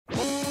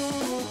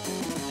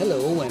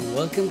Hello and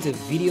welcome to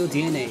Video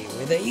DNA,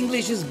 where the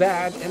English is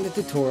bad and the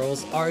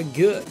tutorials are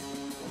good.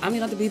 I'm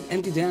Media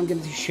and today I'm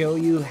going to show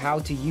you how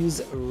to use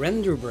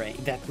RenderBrain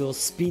that will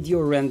speed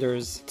your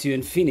renders to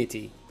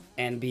infinity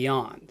and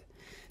beyond.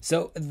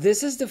 So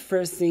this is the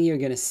first thing you're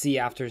going to see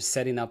after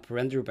setting up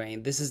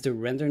RenderBrain. This is the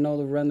render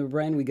node of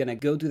RenderBrain. We're going to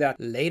go to that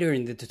later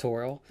in the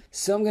tutorial.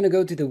 So I'm going to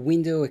go to the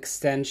window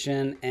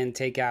extension and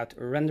take out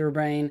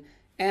RenderBrain,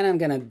 and I'm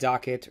going to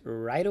dock it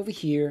right over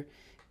here.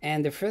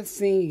 And the first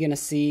thing you're gonna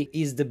see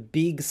is the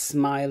big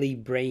smiley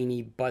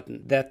brainy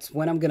button that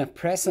when I'm gonna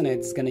press on it,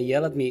 it's gonna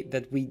yell at me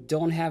that we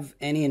don't have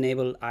any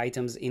enabled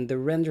items in the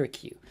render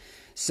queue.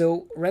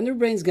 So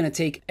RenderBrain is gonna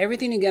take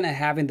everything you're gonna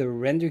have in the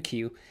render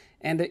queue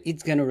and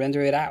it's gonna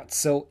render it out.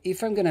 So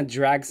if I'm gonna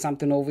drag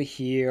something over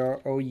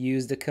here or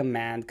use the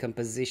command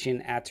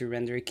composition add to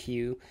render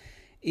queue,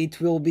 it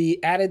will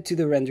be added to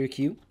the render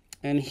queue.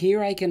 And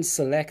here I can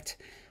select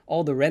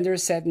all the render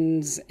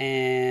settings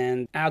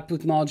and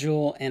output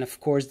module, and of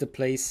course the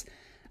place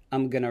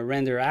I'm gonna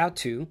render out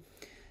to.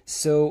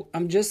 So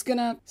I'm just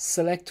gonna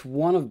select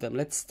one of them.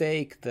 Let's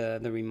take the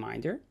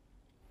reminder,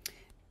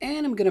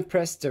 and I'm gonna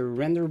press the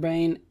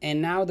RenderBrain, and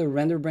now the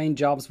RenderBrain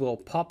jobs will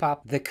pop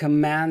up. The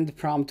command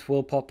prompt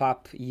will pop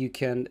up.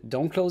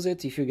 Don't close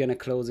it. If you're gonna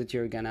close it,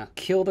 you're gonna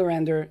kill the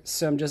render.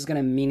 So I'm just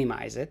gonna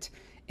minimize it,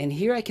 and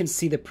here I can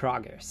see the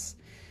progress.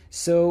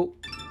 So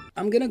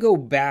I'm gonna go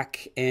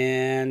back,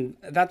 and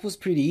that was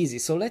pretty easy.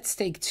 So let's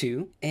take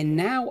two. And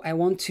now I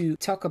want to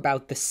talk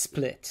about the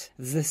split.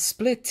 The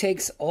split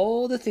takes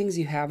all the things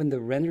you have in the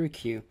render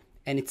queue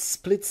and it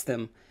splits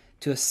them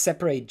to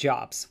separate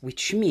jobs,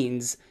 which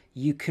means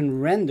you can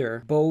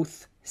render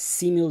both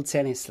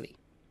simultaneously.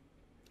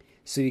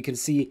 So you can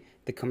see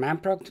the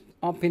command prompt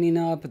opening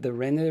up, the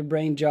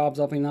RenderBrain jobs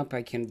opening up.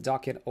 I can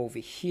dock it over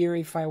here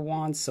if I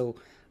want, so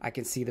I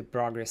can see the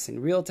progress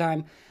in real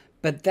time.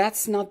 But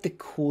that's not the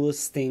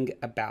coolest thing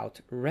about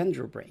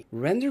RenderBrain.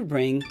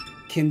 RenderBrain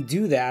can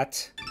do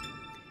that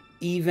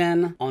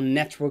even on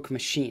network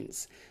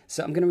machines.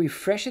 So I'm gonna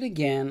refresh it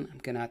again. I'm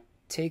gonna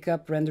take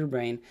up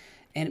RenderBrain,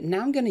 and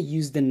now I'm gonna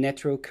use the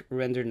network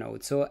render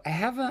node. So I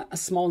have a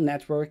small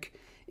network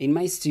in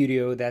my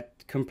studio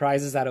that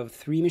comprises out of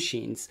 3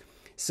 machines.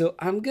 So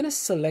I'm gonna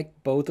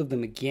select both of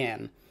them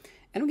again,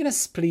 and I'm gonna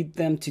split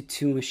them to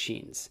 2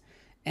 machines.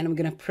 And I'm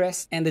gonna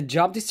press, and the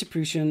job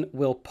distribution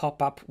will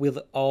pop up with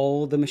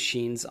all the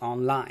machines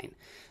online.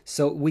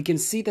 So we can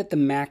see that the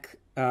Mac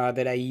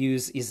that I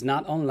use is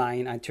not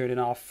online. I turn it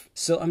off.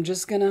 So I'm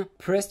just gonna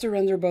press the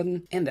render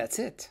button, and that's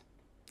it.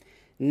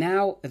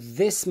 Now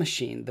this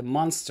machine, the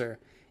monster,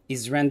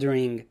 is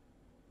rendering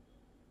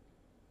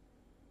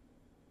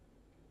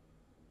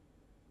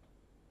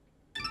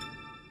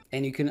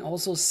and you can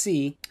also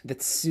see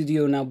that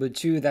studio number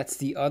 2, that's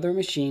the other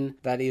machine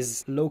that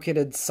is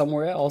located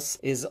somewhere else,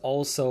 is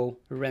also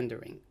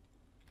rendering.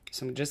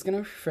 So I'm just gonna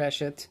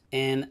refresh it,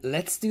 and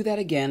let's do that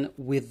again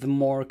with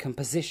more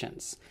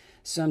compositions.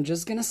 So I'm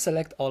just gonna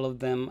select all of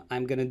them.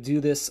 I'm gonna do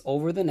this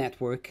over the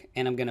network,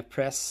 and I'm gonna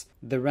press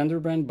the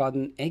RenderBrain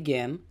button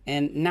again.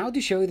 And now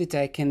to show you that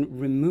I can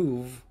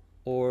remove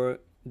or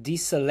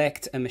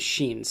deselect a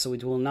machine, so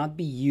it will not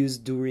be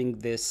used during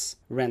this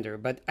render.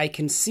 But I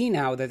can see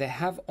now that I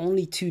have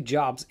only 2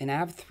 jobs and I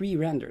have 3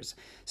 renders.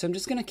 So I'm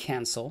just gonna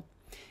cancel,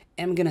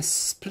 and I'm gonna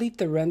split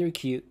the render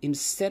queue.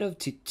 Instead of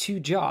to 2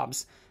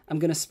 jobs, I'm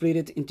gonna split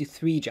it into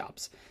 3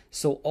 jobs.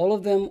 So all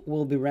of them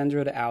will be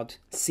rendered out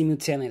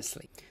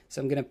simultaneously.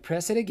 So I'm gonna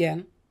press it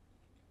again,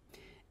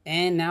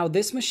 and now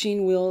this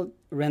machine will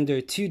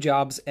render 2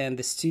 jobs and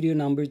the studio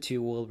number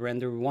 2 will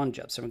render 1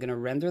 job. So I'm gonna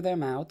render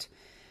them out.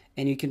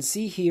 And you can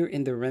see here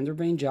in the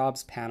RenderBrain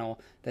jobs panel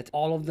that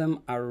all of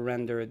them are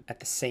rendered at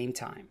the same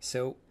time.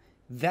 So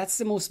that's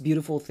the most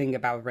beautiful thing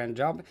about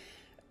RenderJob.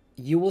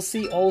 You will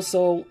see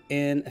also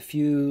in a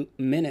few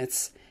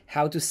minutes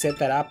how to set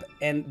that up.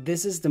 And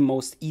this is the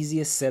most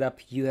easiest setup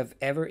you have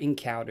ever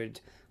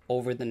encountered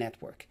over the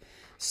network.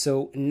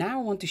 So now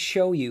I want to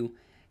show you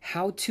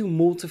how to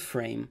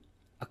multi-frame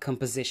a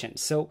composition.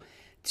 So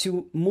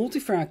to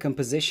multi-frame a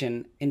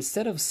composition,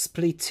 instead of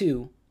split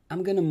 2,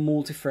 I'm gonna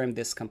multi-frame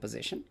this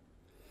composition.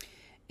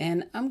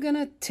 And I'm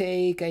gonna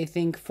take, I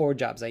think, 4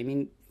 jobs. I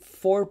mean,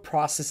 4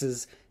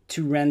 processes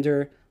to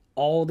render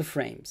all the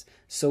frames.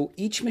 So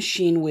each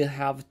machine will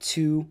have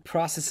 2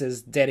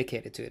 processes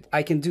dedicated to it.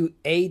 I can do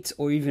 8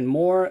 or even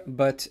more,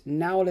 but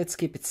now let's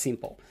keep it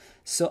simple.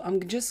 So I'm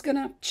just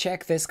gonna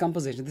check this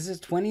composition. This is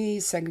a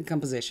 20-second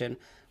composition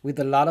with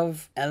a lot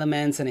of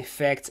elements and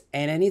effects,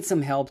 and I need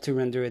some help to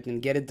render it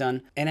and get it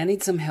done. And I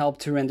need some help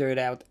to render it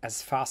out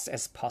as fast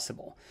as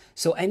possible.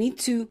 So I need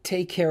to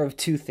take care of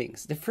 2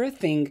 things. The first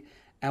thing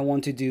I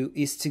want to do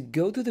is to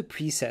go to the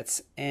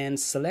presets and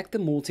select the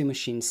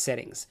multi-machine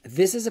settings.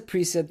 This is a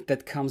preset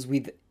that comes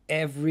with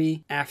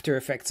every After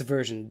Effects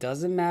version.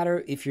 Doesn't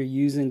matter if you're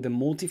using the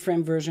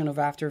multi-frame version of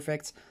After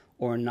Effects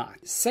or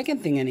not.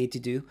 Second thing I need to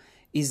do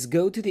is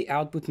go to the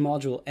output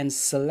module and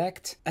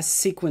select a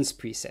sequence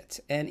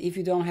preset. And if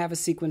you don't have a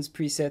sequence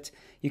preset,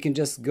 you can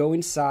just go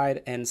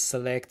inside and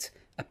select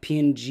a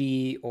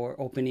PNG or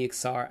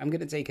OpenEXR. I'm going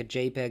to take a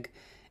JPEG,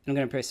 I'm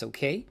going to press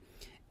OK.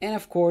 And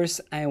of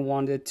course, I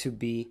want it to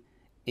be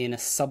in a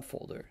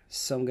subfolder.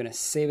 So I'm going to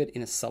save it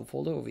in a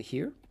subfolder over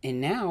here. And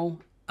now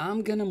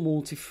I'm going to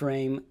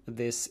multi-frame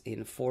this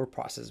in 4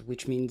 processes,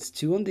 which means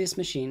 2 on this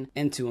machine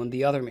and 2 on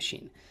the other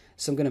machine.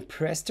 So I'm going to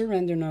press the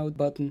render node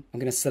button. I'm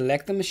going to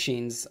select the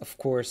machines. Of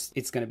course,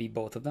 it's going to be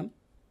both of them.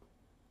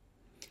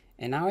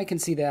 And now I can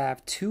see that I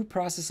have 2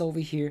 processes over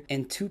here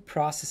and 2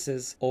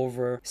 processes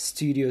over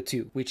Studio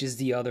 2, which is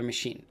the other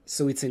machine.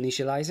 So it's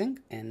initializing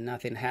and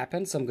nothing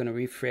happened. So I'm going to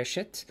refresh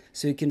it.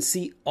 So you can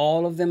see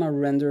all of them are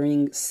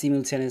rendering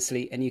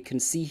simultaneously. And you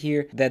can see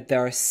here that they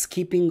are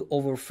skipping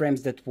over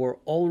frames that were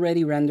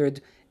already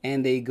rendered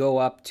and they go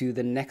up to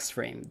the next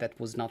frame that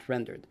was not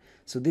rendered.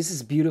 So this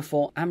is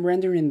beautiful. I'm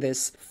rendering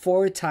this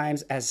 4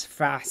 times as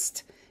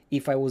fast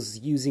if I was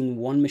using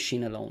one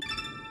machine alone.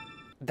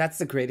 That's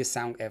the greatest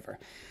sound ever.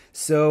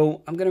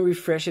 So I'm going to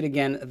refresh it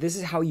again. This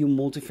is how you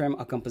multi-frame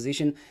a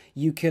composition.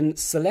 You can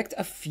select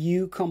a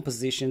few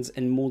compositions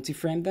and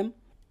multi-frame them.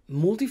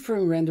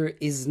 Multi-frame render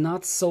is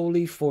not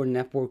solely for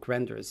network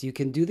renders. You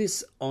can do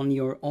this on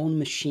your own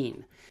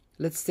machine.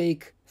 Let's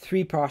take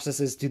 3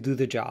 processes to do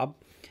the job.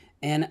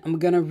 And I'm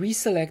going to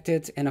reselect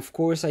it. And of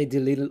course, I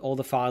deleted all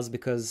the files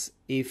because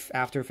if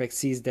After Effects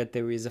sees that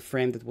there is a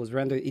frame that was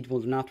rendered, it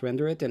will not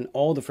render it. And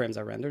all the frames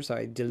are rendered. So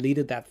I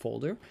deleted that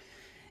folder.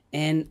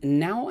 And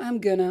now I'm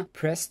gonna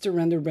press the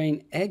render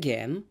brain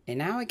again, and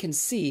now I can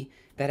see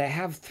that I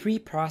have 3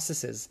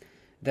 processes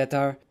that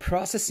are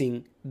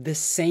processing the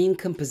same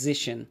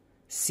composition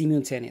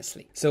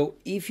simultaneously. So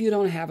if you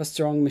don't have a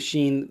strong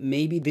machine,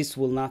 maybe this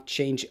will not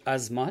change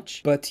as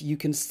much, but you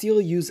can still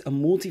use a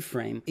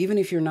multi-frame even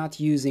if you're not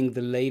using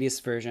the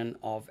latest version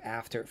of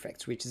After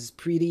Effects, which is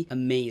pretty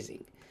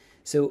amazing.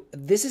 So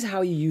this is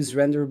how you use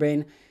render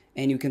brain.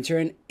 And you can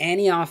turn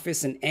any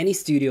office and any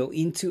studio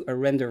into a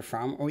render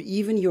farm, or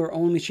even your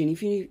own machine.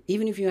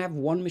 Even if you have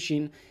one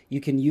machine,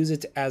 you can use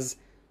it as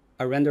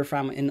a render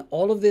farm. And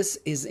all of this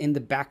is in the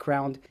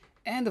background.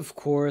 And of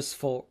course,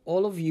 for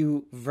all of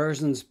you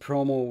Versions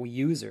Promo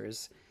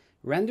users,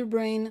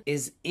 RenderBrain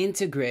is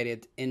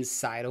integrated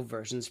inside of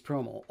Versions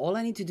Promo. All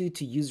I need to do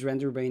to use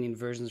RenderBrain in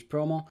Versions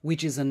Promo,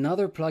 which is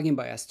another plugin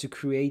by us to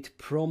create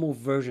promo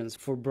versions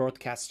for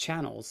broadcast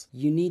channels,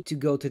 you need to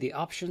go to the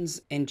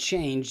options and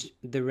change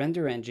the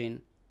render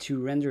engine to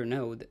render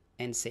node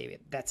and save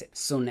it. That's it.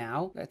 So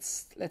now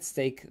let's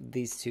take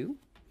these 2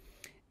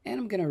 and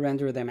I'm going to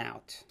render them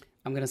out.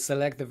 I'm going to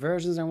select the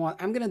versions I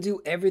want. I'm going to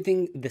do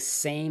everything the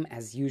same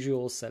as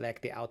usual.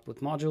 Select the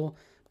output module.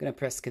 I'm going to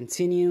press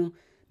continue.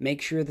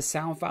 Make sure the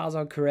sound files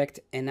are correct,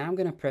 and now I'm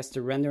going to press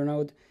the render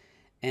node,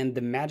 and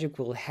the magic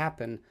will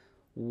happen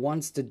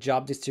once the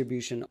job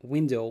distribution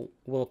window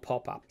will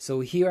pop up. So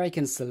here I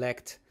can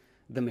select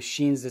the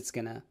machines that's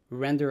going to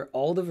render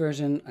all the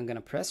version. I'm going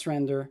to press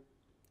render,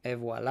 et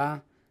voila.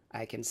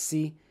 I can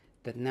see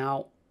that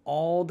now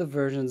all the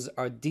versions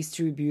are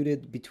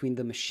distributed between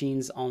the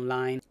machines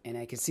online, and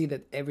I can see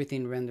that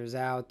everything renders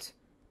out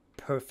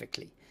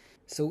perfectly.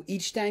 So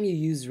each time you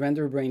use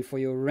RenderBrain for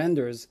your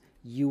renders,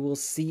 you will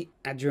see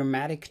a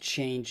dramatic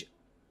change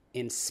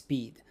in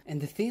speed.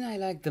 And the thing I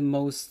like the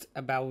most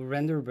about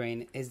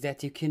RenderBrain is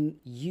that you can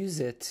use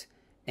it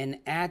and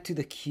add to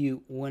the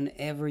queue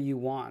whenever you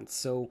want.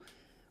 So,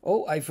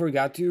 oh, I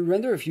forgot to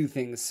render a few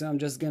things. So I'm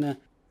just gonna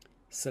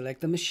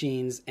select the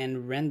machines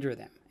and render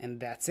them. And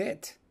that's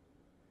it.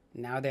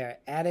 Now they're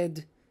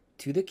added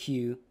to the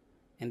queue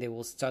and they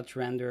will start to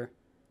render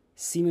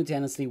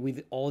simultaneously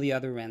with all the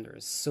other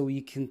renders. So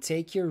you can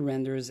take your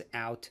renders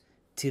out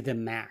to the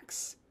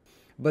max.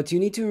 But you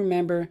need to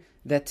remember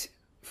that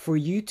for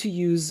you to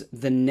use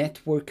the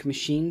network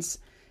machines,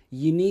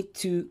 you need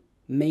to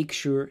make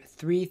sure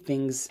 3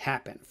 things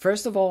happen.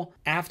 First of all,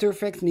 After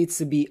Effects needs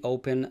to be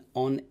open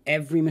on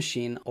every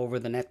machine over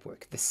the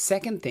network. The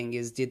second thing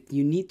is that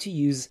you need to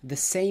use the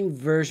same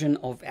version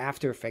of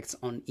After Effects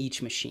on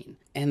each machine.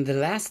 And the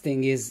last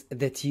thing is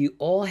that you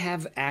all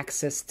have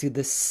access to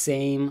the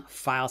same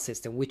file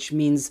system, which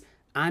means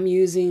I'm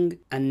using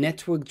a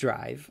network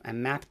drive, a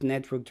mapped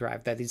network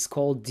drive that is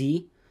called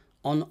D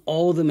on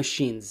all the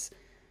machines,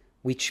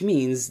 which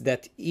means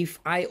that if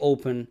I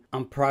open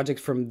a project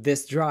from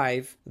this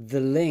drive, the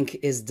link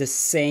is the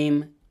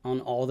same on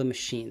all the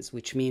machines,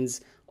 which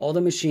means all the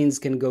machines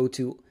can go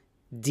to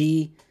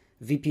D,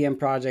 VPN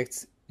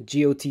projects,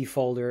 GOT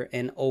folder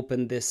and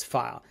open this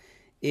file.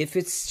 If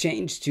it's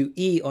changed to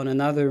E on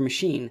another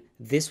machine,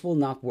 this will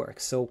not work.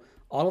 So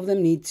all of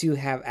them need to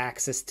have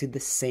access to the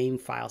same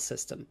file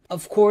system.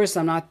 Of course,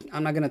 I'm not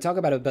going to talk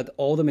about it, but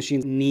all the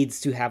machines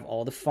needs to have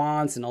all the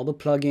fonts and all the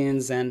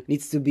plugins and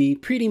needs to be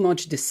pretty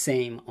much the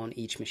same on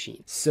each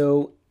machine.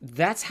 So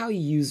that's how you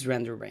use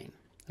RenderBrain.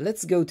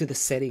 Let's go to the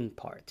setting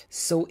part.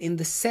 So in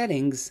the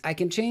settings, I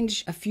can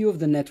change a few of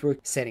the network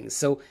settings.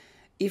 So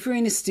if you're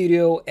in a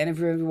studio and if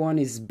everyone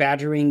is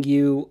badgering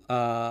you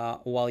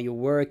while you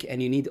work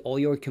and you need all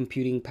your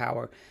computing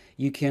power,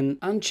 you can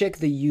uncheck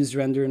the use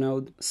render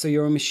node so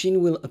your machine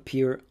will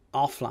appear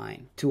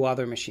offline to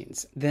other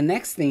machines. The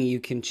next thing you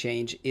can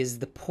change is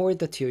the port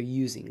that you're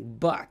using.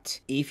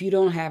 But if you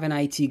don't have an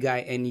IT guy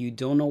and you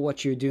don't know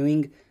what you're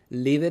doing,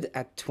 leave it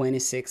at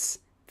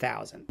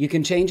 26,000. You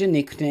can change a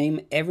nickname.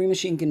 Every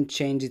machine can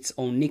change its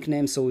own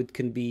nickname so it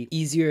can be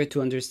easier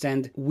to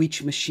understand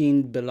which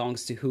machine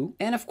belongs to who.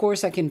 And of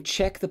course, I can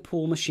check the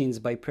pool machines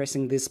by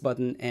pressing this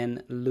button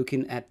and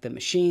looking at the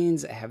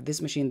machines. I have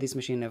this machine,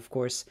 and of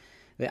course,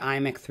 the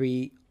iMac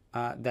 3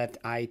 that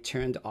I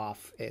turned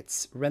off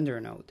its render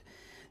node.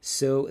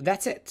 So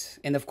that's it.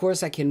 And of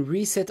course, I can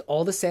reset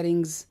all the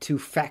settings to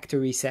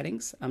factory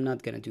settings. I'm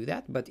not gonna do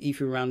that, but if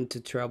you run into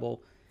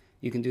trouble,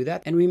 you can do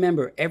that. And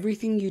remember,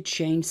 everything you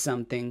change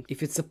something,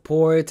 if it's a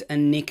port, a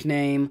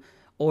nickname,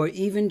 or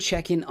even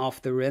checking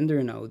off the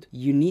render node,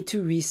 you need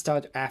to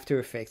restart After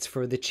Effects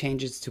for the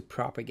changes to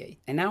propagate.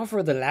 And now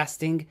for the last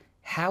thing,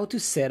 how to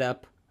set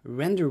up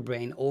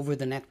RenderBrain over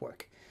the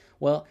network.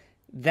 Well,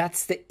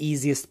 that's the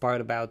easiest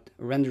part about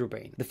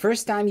RenderBrain. The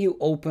first time you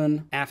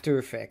open After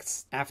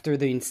Effects after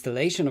the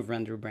installation of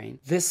RenderBrain,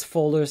 this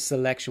folder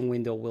selection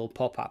window will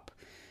pop up.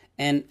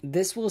 And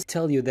this will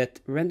tell you that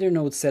render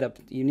node setup,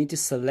 you need to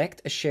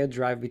select a shared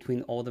drive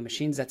between all the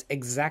machines. That's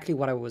exactly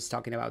what I was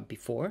talking about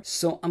before.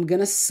 So I'm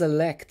gonna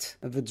select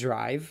the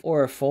drive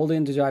or a folder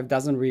in the drive,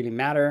 doesn't really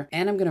matter.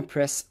 And I'm gonna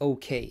press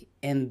OK.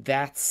 And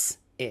that's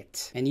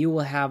it. And you will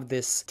have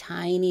this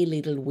tiny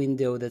little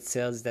window that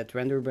says that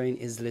RenderBrain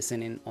is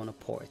listening on a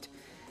port.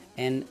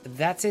 And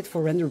that's it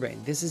for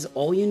RenderBrain. This is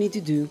all you need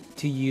to do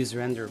to use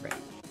RenderBrain.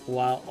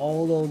 While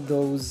all of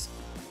those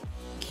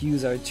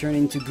cues are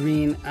turning to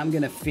green, I'm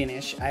gonna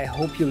finish. I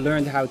hope you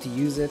learned how to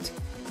use it,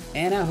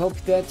 and I hope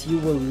that you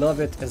will love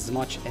it as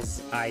much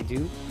as I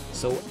do.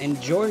 So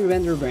enjoy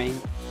RenderBrain,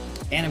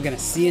 and I'm gonna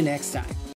see you next time.